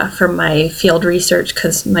Colombia from my field research,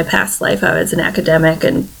 because my past life I was an academic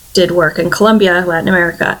and did work in Colombia, Latin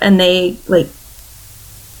America, and they like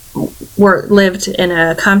lived in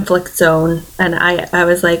a conflict zone, and I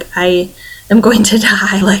was like, I am going to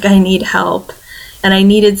die, like I need help. And I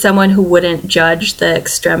needed someone who wouldn't judge the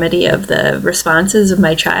extremity of the responses of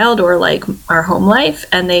my child or like our home life.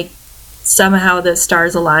 And somehow the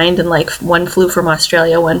stars aligned, and like one flew from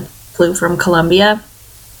Australia, one flew from Colombia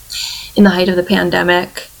in the height of the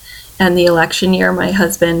pandemic and the election year. My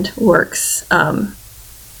husband works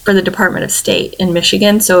for the Department of State in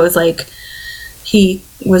Michigan, so it was like he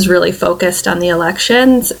was really focused on the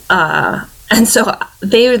elections, and so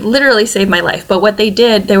they literally saved my life. But what they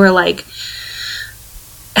did, they were like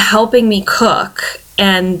helping me cook,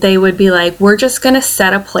 and they would be like, we're just gonna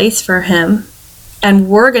set a place for him and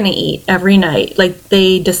we're gonna eat every night. Like,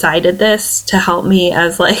 they decided this to help me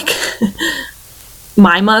as like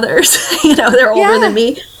my mothers, they're older than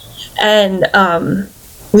me. And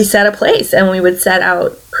we set a place, and we would set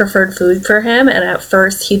out preferred food for him. And at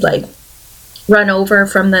first he'd like run over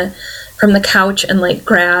from the couch and like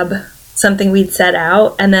grab something we'd set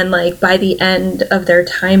out. And then like by the end of their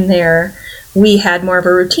time there, we had more of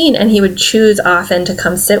a routine, and he would choose often to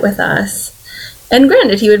come sit with us. And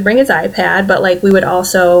granted, he would bring his iPad, but like he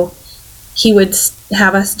would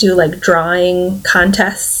have us do like drawing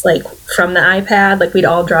contests, like from the iPad, like we'd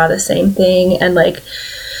all draw the same thing. And like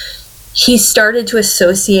he started to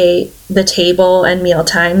associate the table and meal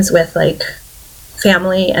times with like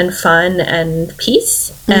family and fun and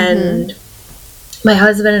peace. And my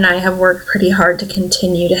husband and I have worked pretty hard to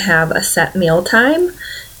continue to have a set meal time,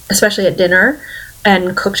 especially at dinner,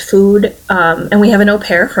 and cooked food. And we have an au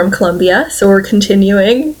pair from Colombia, so we're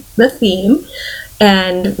continuing the theme.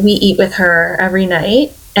 And we eat with her every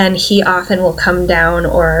night, and he often will come down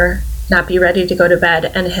or not be ready to go to bed,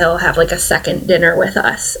 and he'll have like a second dinner with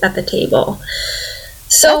us at the table.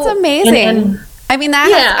 So that's amazing. I mean,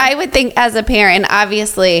 I would think as a parent,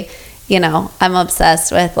 obviously, I'm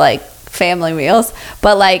obsessed with like family meals,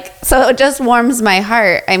 but like, so it just warms my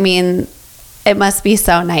heart. I mean, it must be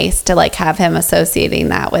so nice to like have him associating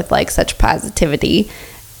that with like such positivity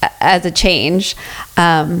as a change.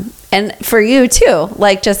 And for you too,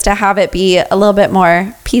 like just to have it be a little bit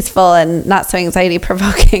more peaceful and not so anxiety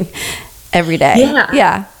provoking every day.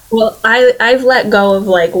 Yeah. Well, I've let go of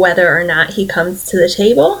like whether or not he comes to the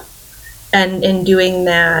table. And in doing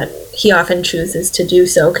that, he often chooses to do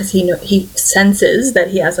so because he senses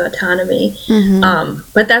that he has autonomy.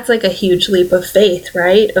 But that's like a huge leap of faith,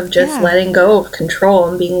 right? Of just letting go of control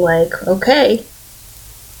and being like, okay.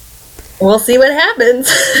 we'll see what happens.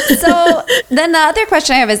 So then the other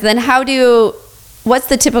question I have is then what's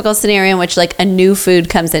the typical scenario in which like a new food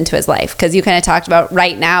comes into his life? Because you kind of talked about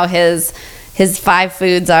right now his 5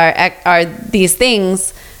 foods are these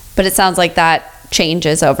things, but it sounds like that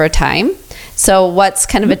changes over time. So what's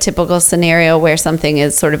kind of a typical scenario where something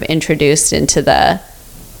is sort of introduced into the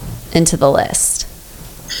list?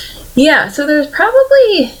 Yeah, so there's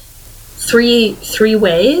probably three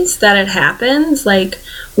ways that it happens. Like,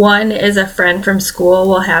 one is a friend from school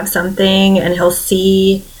will have something and he'll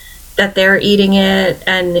see that they're eating it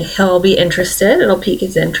and he'll be interested. It'll pique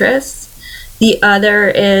his interest. The other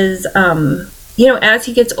is, as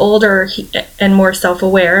he gets older and more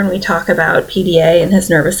self-aware, and we talk about PDA and his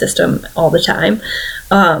nervous system all the time,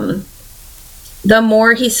 the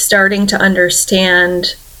more he's starting to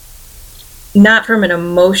understand, not from an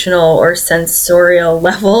emotional or sensorial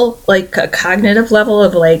level, like a cognitive level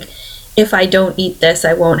of like, if I don't eat this,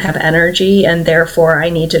 I won't have energy, and therefore I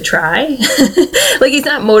need to try. Like, he's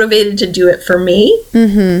not motivated to do it for me,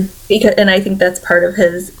 and I think that's part of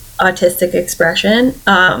his autistic expression.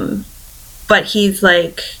 But he's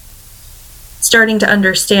like starting to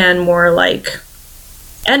understand more like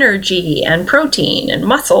energy and protein and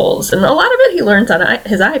muscles, and a lot of it he learns on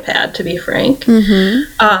his iPad, to be frank.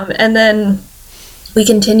 And then we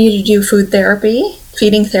continue to do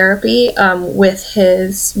feeding therapy with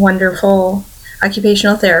his wonderful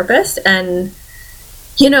occupational therapist, and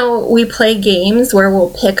we play games where we'll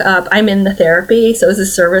pick up, I'm in the therapy, so as a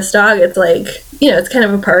service dog, it's like, it's kind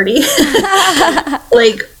of a party.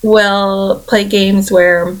 Like, we'll play games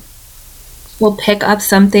where we'll pick up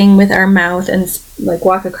something with our mouth and like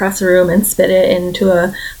walk across the room and spit it into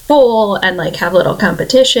a bowl and like have little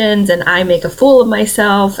competitions, and I make a fool of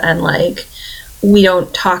myself, and like, we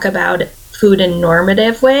don't talk about food in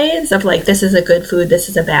normative ways of like, this is a good food, this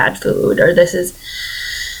is a bad food, or this is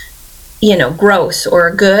gross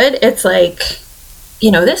or good. It's like,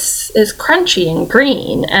 this is crunchy and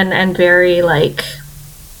green and very like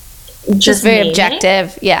just very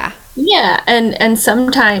objective. Yeah and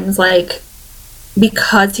sometimes, like,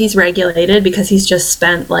 because he's regulated, because he's just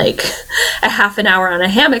spent like a half an hour on a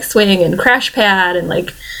hammock swing and crash pad and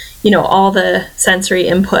like all the sensory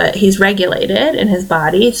input, he's regulated in his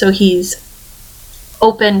body, so he's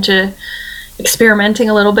open to experimenting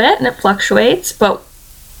a little bit, and it fluctuates. But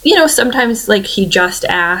sometimes like he just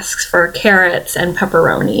asks for carrots and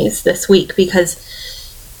pepperonis this week because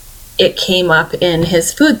it came up in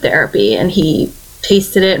his food therapy and he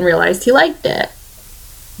tasted it and realized he liked it.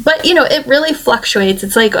 But it really fluctuates.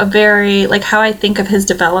 It's like a very, like, how I think of his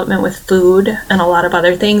development with food and a lot of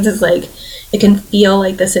other things is like, it can feel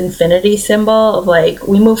like this infinity symbol of like,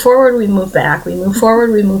 we move forward, we move back, we move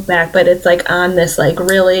forward, we move back, but it's like on this like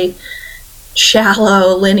really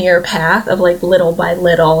shallow linear path of like, little by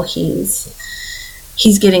little he's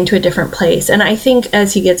getting to a different place. And I think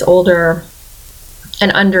as he gets older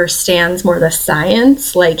and understands more the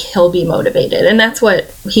science, like, he'll be motivated, and that's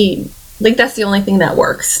what that's the only thing that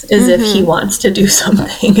works is if he wants to do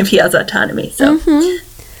something, if he has autonomy. So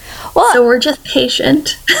Well, so we're just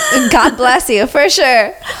patient. God bless you, for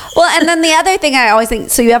sure. Well, and then the other thing I always think,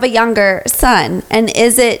 so you have a younger son, and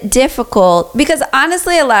is it difficult? Because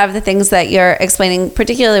honestly, a lot of the things that you're explaining,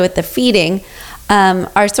 particularly with the feeding,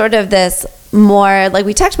 are sort of this more, like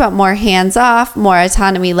we talked about, more hands-off, more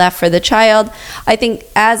autonomy left for the child. I think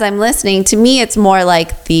as I'm listening, to me, it's more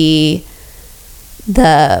like the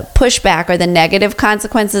pushback or the negative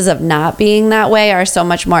consequences of not being that way are so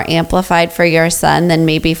much more amplified for your son than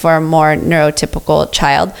maybe for a more neurotypical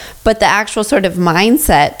child. But the actual sort of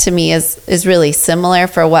mindset to me is really similar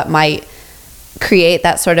for what might create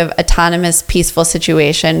that sort of autonomous, peaceful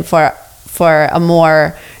situation for a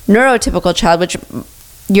more neurotypical child. Which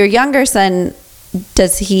your younger son,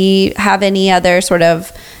 does he have any other sort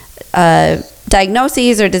of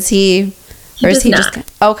diagnoses, or does he? Or is he just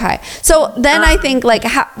okay? So then I think, like,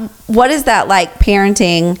 what is that like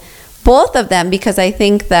parenting both of them? Because I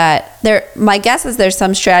think that my guess is there's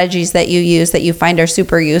some strategies that you use that you find are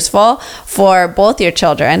super useful for both your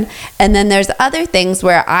children, and then there's other things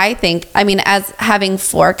where I think, I mean, as having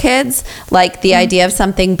 4 kids, like the idea of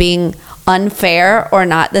something being unfair or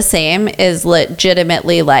not the same is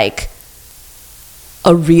legitimately like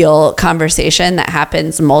a real conversation that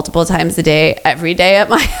happens multiple times a day, every day at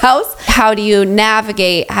my house. How do you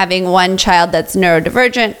navigate having one child that's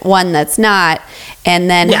neurodivergent, one that's not, and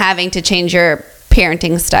then having to change your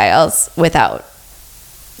parenting styles without,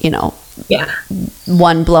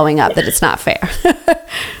 one blowing up that it's not fair?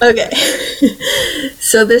 Okay.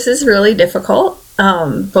 So this is really difficult.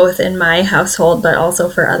 both in my household, but also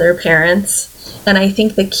for other parents. And I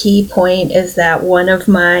think the key point is that one of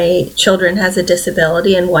my children has a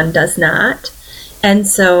disability and one does not. And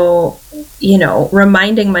so,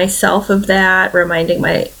 reminding myself of that, reminding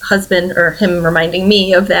my husband or him reminding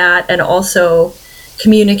me of that, and also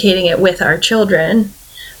communicating it with our children.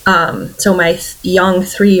 So my young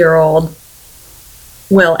 3-year-old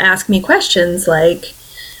will ask me questions like,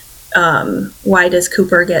 why does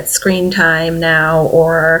Cooper get screen time now?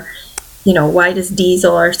 Or, why does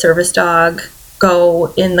Diesel, our service dog,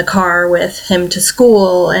 go in the car with him to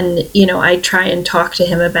school? And, I try and talk to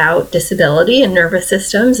him about disability and nervous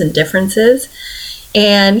systems and differences.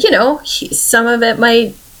 And, some of it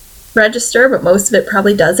might register, but most of it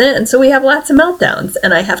probably doesn't. And so we have lots of meltdowns,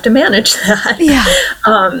 and I have to manage that. Yeah.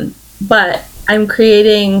 But I'm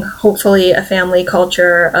creating, hopefully, a family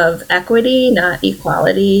culture of equity, not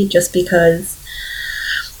equality, just because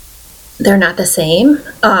they're not the same.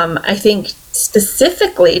 I think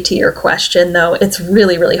specifically to your question, though, it's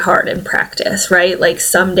really, really hard in practice, right? Like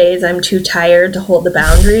some days I'm too tired to hold the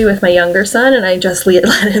boundary with my younger son, and I just let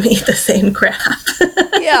him eat the same crap.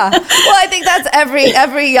 Yeah. Well, I think that's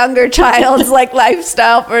every younger child's like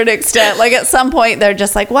lifestyle for an extent. Like at some point they're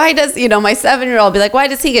just like, why does, my 7-year-old be like, why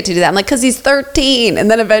does he get to do that? I'm like, because he's 13.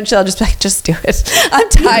 And then eventually I'll just be like, just do it. I'm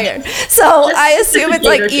tired. So I assume it's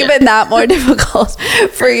like even that more difficult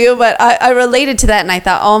for you. But I related to that and I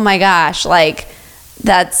thought, oh my gosh, like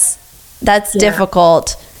that's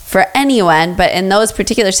difficult for anyone, but in those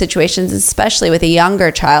particular situations, especially with a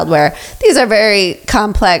younger child where these are very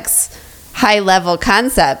complex, high-level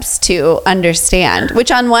concepts to understand,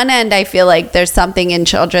 which on one end, I feel like there's something in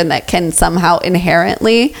children that can somehow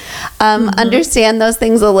inherently understand those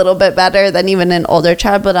things a little bit better than even an older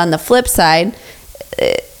child. But on the flip side,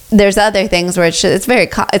 there's other things where it's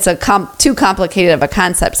too complicated of a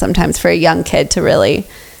concept sometimes for a young kid to really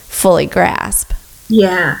fully grasp.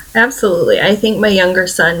 Yeah, absolutely. I think my younger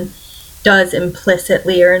son does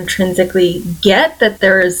implicitly or intrinsically get that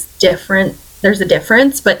there's a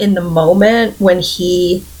difference, but in the moment when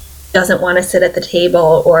he doesn't want to sit at the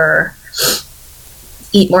table or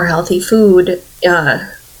eat more healthy food,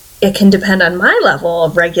 it can depend on my level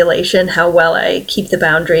of regulation, how well I keep the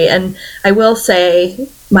boundary. And I will say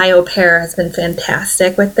my au pair has been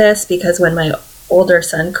fantastic with this, because when my older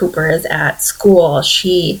son Cooper is at school,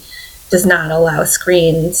 she does not allow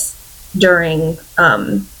screens during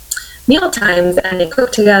meal times, and they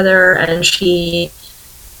cook together, and she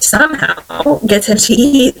somehow gets him to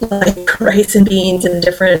eat like rice and beans and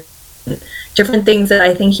different things that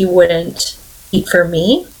I think he wouldn't eat for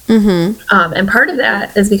me. Mm-hmm. And part of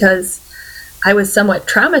that is because I was somewhat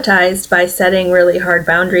traumatized by setting really hard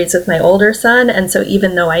boundaries with my older son. And so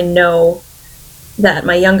even though I know that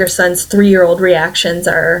my younger son's 3-year-old reactions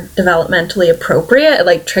are developmentally appropriate, it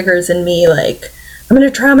like triggers in me like, I'm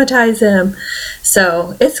going to traumatize him.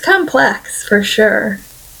 So it's complex for sure.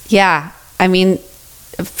 Yeah. I mean,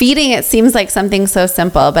 feeding, it seems like something so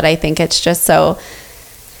simple, but I think it's just so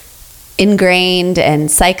ingrained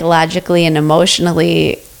and psychologically and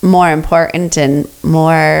emotionally more important and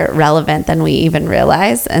more relevant than we even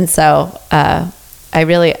realize. And so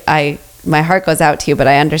my heart goes out to you, but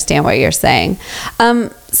I understand what you're saying.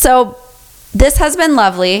 So this has been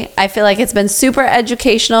lovely. I feel like it's been super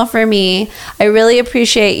educational for me. I really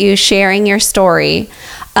appreciate you sharing your story.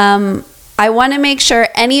 I want to make sure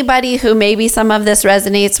anybody who maybe some of this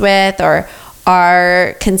resonates with, or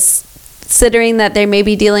are considering that they may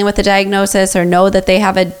be dealing with a diagnosis or know that they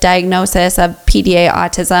have a diagnosis of PDA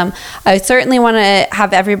autism, I certainly want to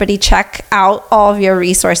have everybody check out all of your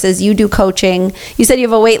resources. You do coaching. You said you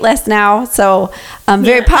have a wait list now, so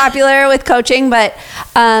very popular with coaching. But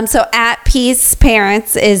so At Peace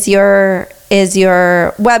Parents is your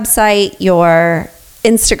website, your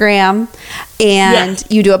Instagram, and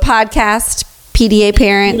you do a podcast, PDA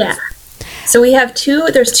Parents. Yeah. So we have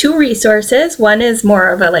there's two resources. One is more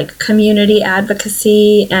of a like community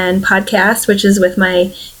advocacy and podcast, which is with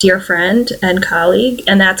my dear friend and colleague,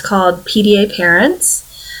 and that's called PDA Parents.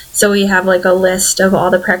 So we have like a list of all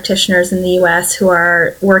the practitioners in the US who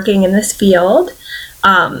are working in this field,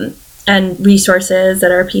 and resources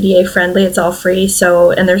that are PDA friendly. It's all free.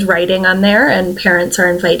 And there's writing on there, and parents are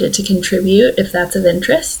invited to contribute if that's of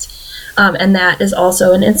interest. And that is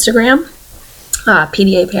also an Instagram,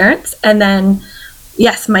 PDA Parents. And then,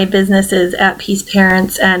 yes, my business is At Peace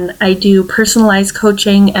Parents, and I do personalized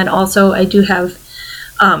coaching, and also I do have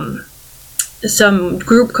some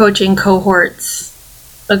group coaching cohorts,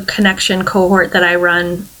 a connection cohort that I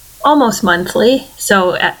run almost monthly.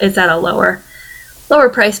 So it's at a lower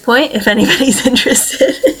price point if anybody's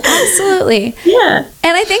interested. Absolutely. Yeah.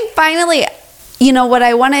 And I think finally, what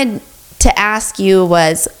I wanted to ask you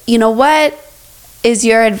was, what is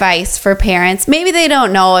your advice for parents? Maybe they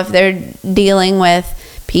don't know if they're dealing with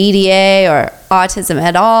PDA or autism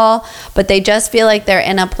at all, but they just feel like they're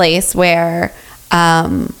in a place where,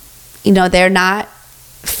 they're not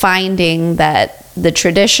finding that the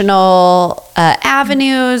traditional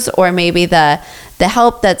avenues, or maybe the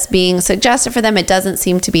help that's being suggested for them, it doesn't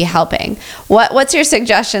seem to be helping. What's your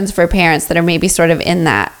suggestions for parents that are maybe sort of in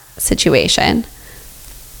that situation?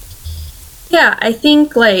 Yeah, I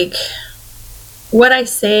think what I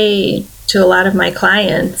say to a lot of my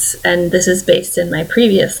clients, and this is based in my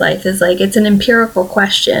previous life, is it's an empirical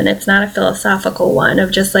question. It's not a philosophical one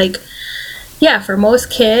of just for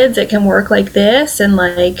most kids it can work like this, and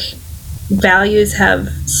values have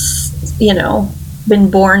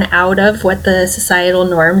been born out of what the societal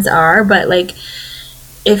norms are, but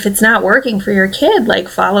if it's not working for your kid,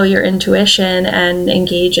 follow your intuition and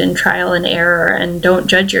engage in trial and error, and don't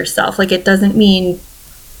judge yourself. It doesn't mean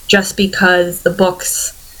just because the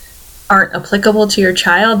books aren't applicable to your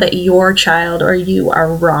child that your child or you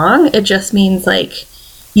are wrong. It just means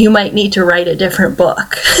you might need to write a different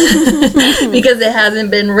book because it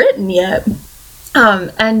hasn't been written yet.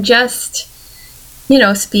 And just,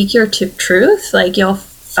 speak your truth. You'll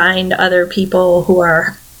find other people who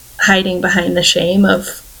are hiding behind the shame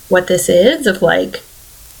of what this is, of the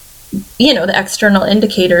external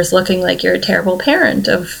indicators looking like you're a terrible parent,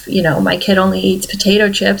 of, my kid only eats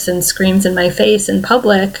potato chips and screams in my face in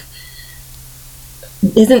public,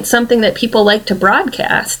 isn't something that people like to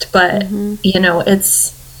broadcast, but,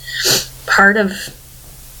 it's part of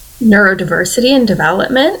neurodiversity and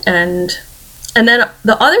development. And then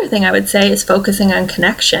the other thing I would say is focusing on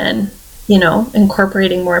connection,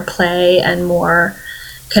 incorporating more play and more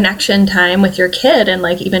connection time with your kid, and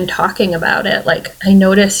even talking about it. I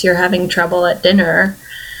notice you're having trouble at dinner.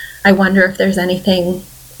 I wonder if there's anything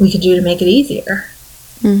we could do to make it easier.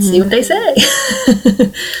 See what they say.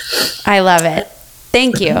 I love it.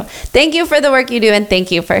 Thank you. Thank you for the work you do, and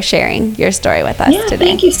thank you for sharing your story with us today.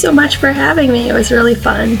 Thank you so much for having me. It was really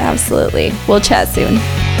fun. Absolutely. We'll chat soon.